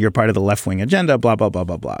 saying you're part of the left-wing agenda, blah, blah, blah,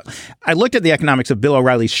 blah, blah. I looked at the economics of Bill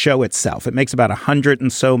O'Reilly's show itself. It makes about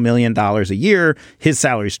 $100 million a year. His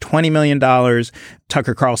salary is $20 million.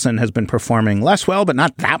 Tucker Carlson has been performing less well, but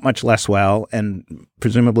not that much less well, and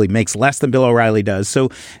presumably makes less than Bill O'Reilly does. So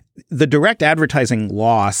the direct advertising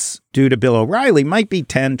loss due to Bill O'Reilly might be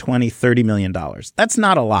 $10, $20, $30 million. That's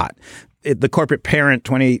not a lot. The corporate parent,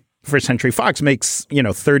 21st Century Fox, makes,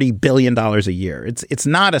 $30 billion a year. It's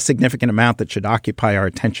not a significant amount that should occupy our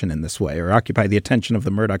attention in this way, or occupy the attention of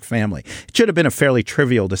the Murdoch family. It should have been a fairly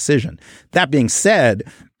trivial decision. That being said,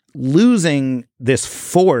 losing this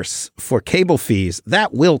force for cable fees,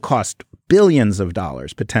 that will cost billions of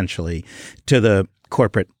dollars potentially to the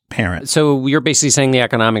corporate parent. So you're basically saying the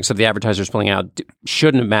economics of the advertisers pulling out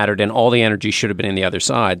shouldn't have mattered, and all the energy should have been in the other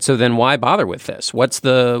side. So then why bother with this?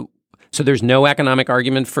 So there's no economic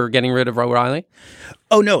argument for getting rid of O'Reilly?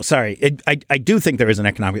 Oh, no, sorry. I do think there is an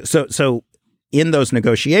economic. So in those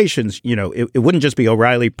negotiations, it wouldn't just be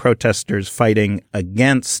O'Reilly protesters fighting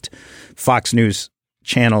against Fox News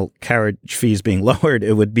channel carriage fees being lowered.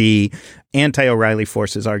 It would be anti-O'Reilly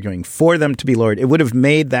forces arguing for them to be lowered. It would have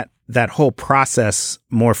made that whole process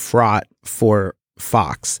more fraught for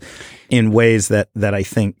Fox in ways that I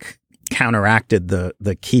think counteracted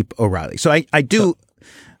the keep O'Reilly. So I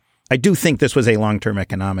do think this was a long-term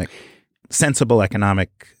sensible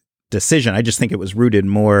economic decision. I just think it was rooted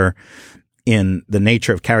more in the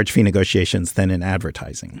nature of carriage fee negotiations than in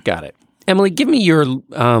advertising. Got it. Emily, give me your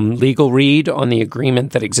legal read on the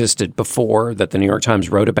agreement that existed before, that the New York Times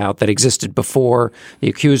wrote about, that existed before the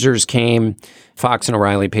accusers came. Fox and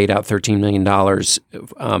O'Reilly paid out $13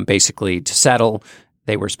 million basically to settle.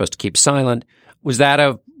 They were supposed to keep silent. Was that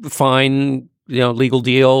a fine, legal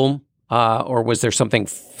deal, or was there something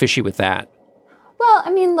fishy with that? Well,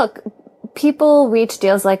 I mean, look, people reach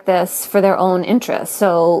deals like this for their own interests.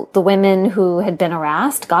 So the women who had been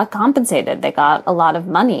harassed got compensated. They got a lot of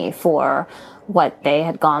money for what they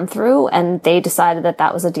had gone through, and they decided that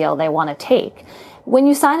that was a deal they want to take. When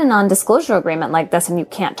you sign a non-disclosure agreement like this and you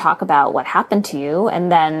can't talk about what happened to you,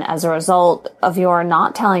 and then as a result of your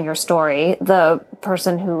not telling your story, the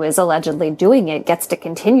person who is allegedly doing it gets to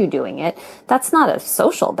continue doing it, that's not a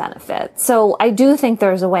social benefit. So I do think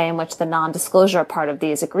there's a way in which the non-disclosure part of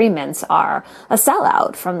these agreements are a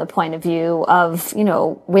sellout from the point of view of,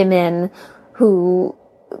 women who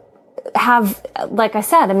have, like I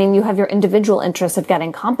said, I mean, you have your individual interests of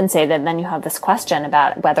getting compensated, and then you have this question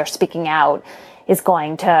about whether speaking out is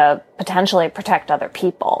going to potentially protect other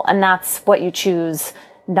people. And that's what you choose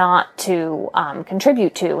not to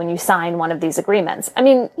contribute to when you sign one of these agreements. I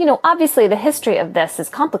mean, obviously the history of this is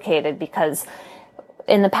complicated because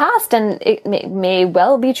in the past, and it may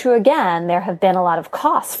well be true again, there have been a lot of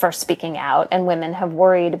costs for speaking out, and women have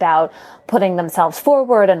worried about putting themselves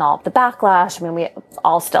forward and all of the backlash. I mean, we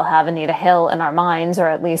all still have Anita Hill in our minds, or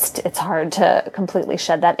at least it's hard to completely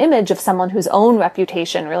shed that image of someone whose own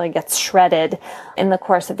reputation really gets shredded in the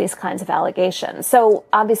course of these kinds of allegations. So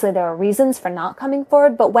obviously there are reasons for not coming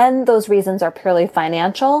forward, but when those reasons are purely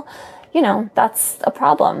financial, that's a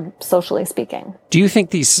problem, socially speaking. Do you think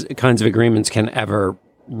these kinds of agreements can ever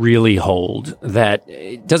really hold, that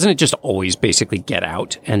doesn't it just always basically get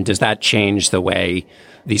out? And does that change the way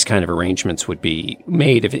these kind of arrangements would be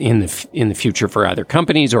made in the future for either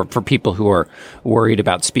companies or for people who are worried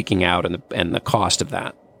about speaking out and the cost of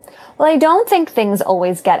that? Well, I don't think things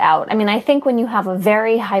always get out. I mean, I think when you have a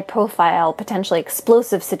very high profile, potentially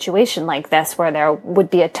explosive situation like this, where there would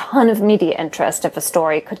be a ton of media interest if a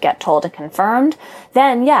story could get told and confirmed,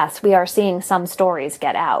 then yes, we are seeing some stories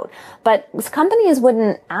get out. But companies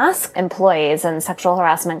wouldn't ask employees and sexual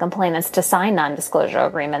harassment complainants to sign non-disclosure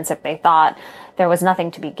agreements if they thought there was nothing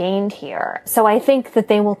to be gained here. So I think that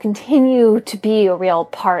they will continue to be a real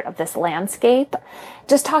part of this landscape.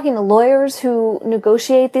 Just talking to lawyers who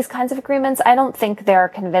negotiate these kinds of agreements, I don't think they're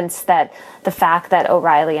convinced that the fact that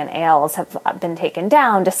O'Reilly and Ailes have been taken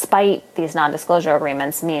down despite these non-disclosure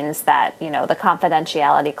agreements means that, the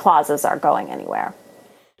confidentiality clauses are going anywhere.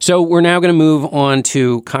 So we're now going to move on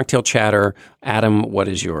to cocktail chatter. Adam, what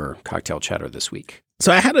is your cocktail chatter this week?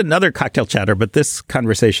 So I had another cocktail chatter, but this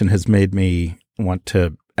conversation has made me want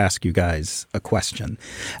to ask you guys a question.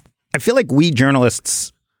 I feel like we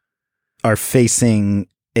journalists are facing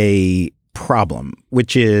a problem,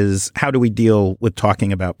 which is how do we deal with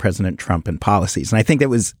talking about President Trump and policies? And I think that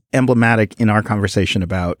was emblematic in our conversation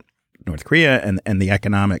about North Korea and the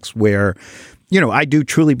economics, where, I do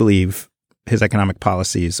truly believe his economic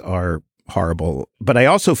policies are horrible, but I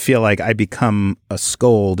also feel like I become a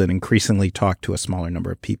scold and increasingly talk to a smaller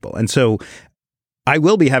number of people. And so I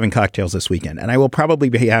will be having cocktails this weekend, and I will probably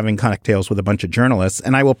be having cocktails with a bunch of journalists,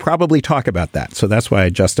 and I will probably talk about that. So that's why I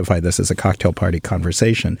justify this as a cocktail party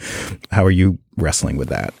conversation. How are you wrestling with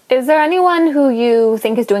that? Is there anyone who you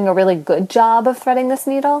think is doing a really good job of threading this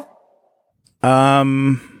needle?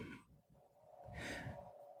 No.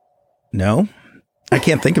 I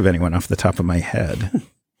can't think of anyone off the top of my head.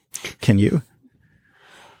 Can you?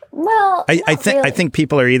 Well, I think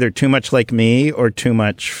people are either too much like me or too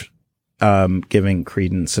much giving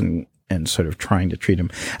credence and sort of trying to treat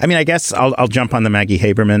him. I mean, I guess I'll jump on the Maggie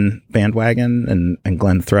Haberman bandwagon and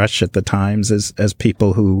Glenn Thrush at the Times as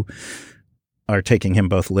people who are taking him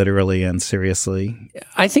both literally and seriously.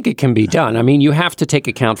 I think it can be done. I mean, you have to take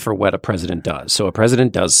account for what a president does. So a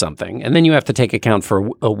president does something, and then you have to take account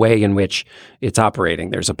for a way in which it's operating.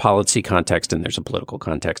 There's a policy context and there's a political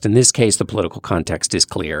context. In this case, the political context is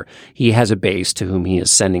clear. He has a base to whom he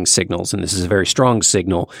is sending signals, and this is a very strong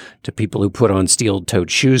signal to people who put on steel-toed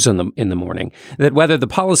shoes in the morning, that whether the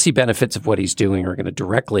policy benefits of what he's doing are going to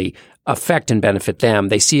directly affect and benefit them,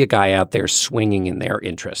 they see a guy out there swinging in their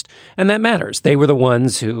interest. And that matters. They were the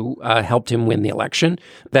ones who helped him win the election.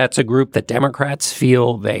 That's a group that Democrats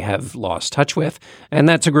feel they have lost touch with, and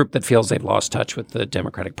that's a group that feels they've lost touch with the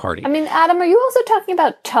Democratic Party. I mean, Adam, are you also talking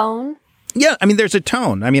about tone? Yeah, I mean, there's a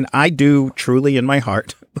tone. I mean, I do truly in my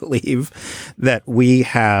heart believe that we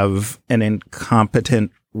have an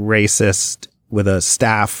incompetent racist with a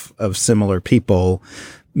staff of similar people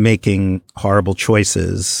making horrible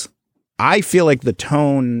choices. I feel like the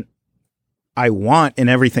tone I want in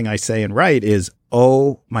everything I say and write is,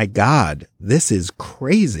 oh my God, this is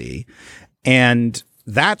crazy. And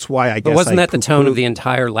that's why I guess. But wasn't that the tone of the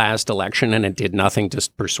entire last election, and it did nothing to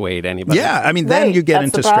persuade anybody? Yeah, I mean, then you get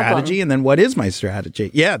into strategy, and then what is my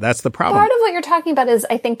strategy? Yeah, that's the problem. Part of what you're talking about is,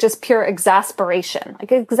 I think, just pure exasperation.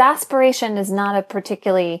 Like, exasperation is not a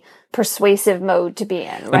particularly persuasive mode to be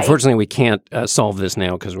in, right? Unfortunately, we can't solve this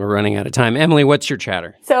now because we're running out of time. Emily, what's your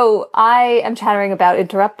chatter? So I am chattering about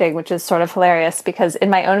interrupting, which is sort of hilarious because in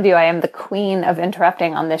my own view, I am the queen of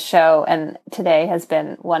interrupting on this show. And today has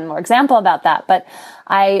been one more example about that. But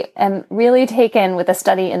I am really taken with a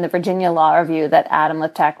study in the Virginia Law Review that Adam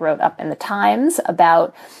Liptak wrote up in the Times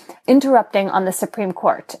about interrupting on the Supreme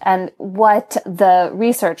Court. And what the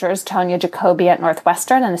researchers, Tonya Jacoby at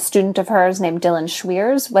Northwestern and a student of hers named Dylan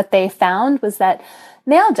Schweers, what they found was that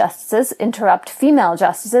male justices interrupt female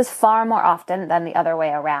justices far more often than the other way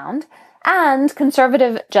around. And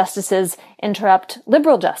conservative justices interrupt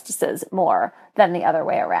liberal justices more than the other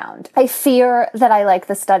way around. I fear that I like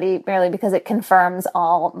the study merely because it confirms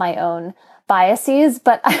all my own biases,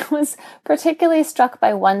 but I was particularly struck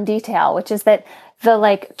by one detail, which is that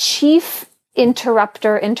the chief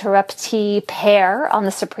interrupter-interruptee pair on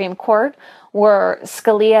the Supreme Court were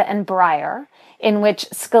Scalia and Breyer, in which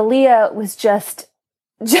Scalia was just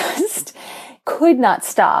could not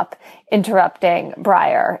stop interrupting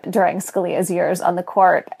Breyer during Scalia's years on the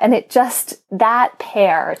court. And that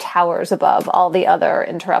pair towers above all the other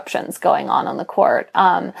interruptions going on the court.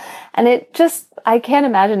 And I can't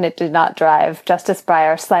imagine it did not drive Justice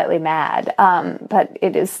Breyer slightly mad. But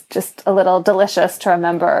it is just a little delicious to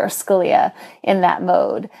remember Scalia in that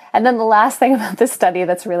mode. And then the last thing about this study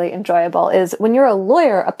that's really enjoyable is when you're a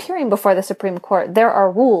lawyer appearing before the Supreme Court, there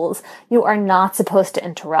are rules. You are not supposed to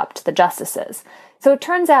interrupt the justices. So it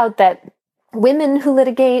turns out that women who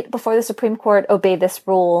litigate before the Supreme Court obey this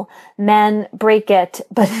rule. Men break it,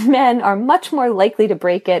 but men are much more likely to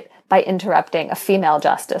break it by interrupting a female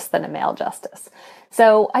justice than a male justice.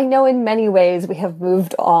 So I know in many ways we have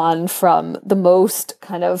moved on from the most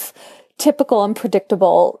kind of typical and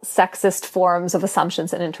predictable sexist forms of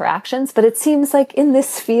assumptions and interactions, but it seems like in this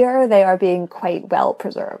sphere they are being quite well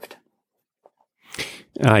preserved.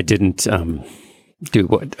 I didn't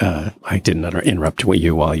I didn't interrupt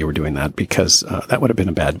you while you were doing that because that would have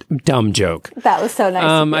been a dumb joke. That was so nice.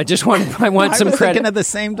 I want some credit. Thinking of the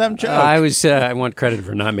same dumb joke. I want credit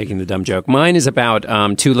for not making the dumb joke. Mine is about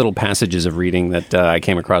two little passages of reading that I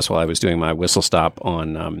came across while I was doing my whistle stop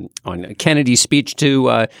on Kennedy's speech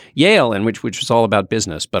to Yale, and which was all about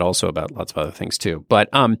business, but also about lots of other things too. But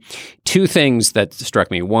two things that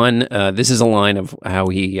struck me. One, this is a line of how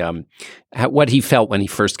he what he felt when he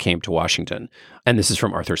first came to Washington. And this is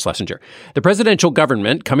from Arthur Schlesinger. The presidential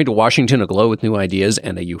government, coming to Washington aglow with new ideas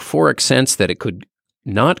and a euphoric sense that it could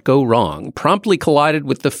not go wrong, promptly collided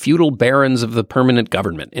with the feudal barons of the permanent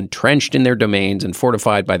government, entrenched in their domains and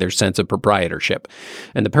fortified by their sense of proprietorship.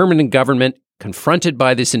 And the permanent government, confronted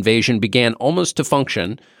by this invasion, began almost to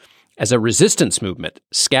function as a resistance movement,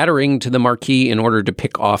 scattering to the marquee in order to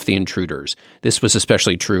pick off the intruders. This was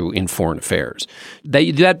especially true in foreign affairs.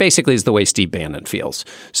 That basically is the way Steve Bannon feels.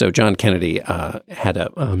 So John Kennedy had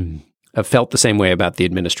felt the same way about the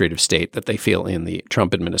administrative state that they feel in the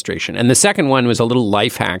Trump administration. And the second one was a little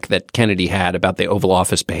life hack that Kennedy had about the Oval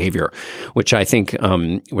Office behavior, which I think,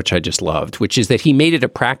 which I just loved, which is that he made it a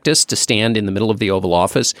practice to stand in the middle of the Oval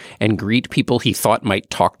Office and greet people he thought might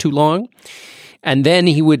talk too long. And then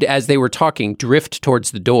he would, as they were talking, drift towards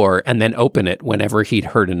the door and then open it whenever he'd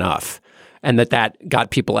heard enough. And that got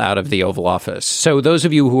people out of the Oval Office. So those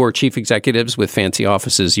of you who are chief executives with fancy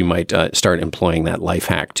offices, you might start employing that life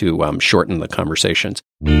hack to shorten the conversations.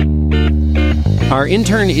 Our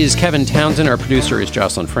intern is Kevin Townsend. Our producer is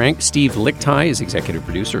Jocelyn Frank. Steve Lichtai is executive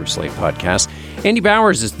producer of Slate Podcast. Andy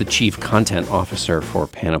Bowers is the chief content officer for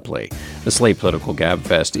Panoply. The Slate Political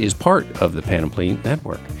Gabfest is part of the Panoply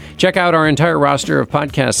Network. Check out our entire roster of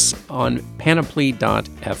podcasts on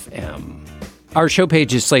panoply.fm. Our show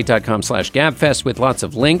page is slate.com/gabfest with lots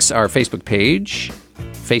of links. Our Facebook page,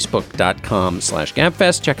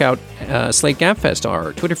 facebook.com/gabfest. Check out Slate Gabfest,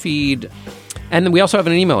 our Twitter feed. And then we also have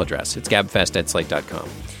an email address. It's gabfest@slate.com.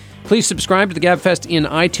 Please subscribe to the Gabfest in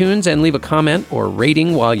iTunes and leave a comment or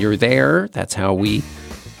rating while you're there. That's how we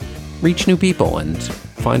reach new people and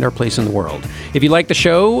find our place in the world. If you like the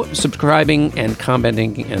show, subscribing and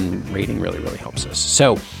commenting and rating really, really helps us.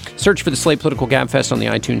 So search for the Slate Political Gabfest on the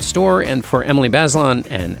iTunes Store. And for Emily Bazelon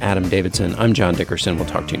and Adam Davidson, I'm John Dickerson. We'll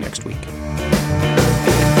talk to you next week.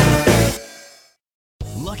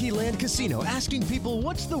 Lucky Land Casino, asking people,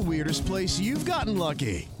 what's the weirdest place you've gotten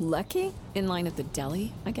lucky? Lucky? In line at the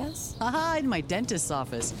deli, I guess? Aha, in my dentist's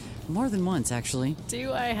office. More than once, actually.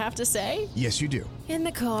 Do I have to say? Yes, you do. In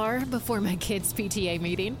the car before my kids' PTA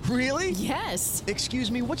meeting. Really? Yes. Excuse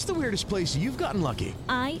me, what's the weirdest place you've gotten lucky?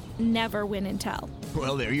 I never win and tell.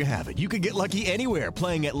 Well, there you have it. You can get lucky anywhere,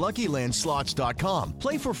 playing at LuckyLandSlots.com.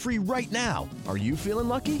 Play for free right now. Are you feeling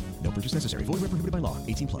lucky? No purchase necessary. Void where prohibited by law.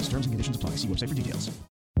 18+. Terms and conditions apply. See website for details.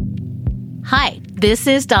 Hi, this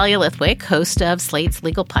is Dahlia Lithwick, host of Slate's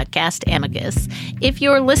legal podcast, Amicus. If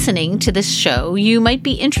you're listening to this show, you might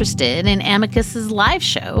be interested in Amicus's live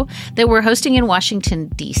show that we're hosting in Washington,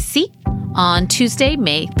 D.C. on Tuesday,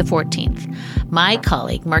 May the 14th. My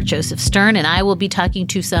colleague, Mark Joseph Stern, and I will be talking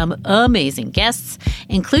to some amazing guests,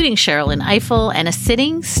 including Sherrilyn Ifill and a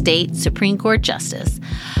sitting state Supreme Court justice,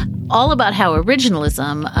 all about how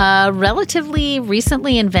originalism, a relatively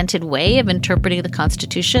recently invented way of interpreting the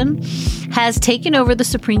Constitution, has taken over the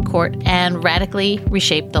Supreme Court and radically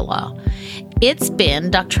reshaped the law. It's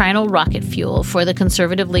been doctrinal rocket fuel for the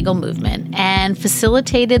conservative legal movement and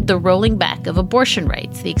facilitated the rolling back of abortion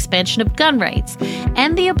rights, the expansion of gun rights,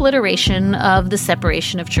 and the obliteration of the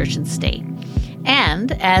separation of church and state.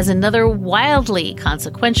 And as another wildly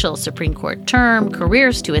consequential Supreme Court term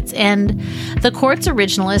careers to its end, the court's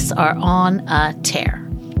originalists are on a tear.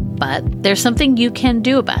 But there's something you can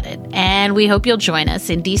do about it, and we hope you'll join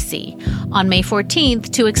us in D.C. on May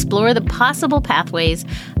 14th to explore the possible pathways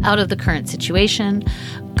out of the current situation.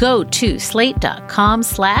 Go to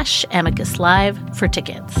slate.com/amicuslive for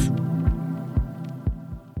tickets.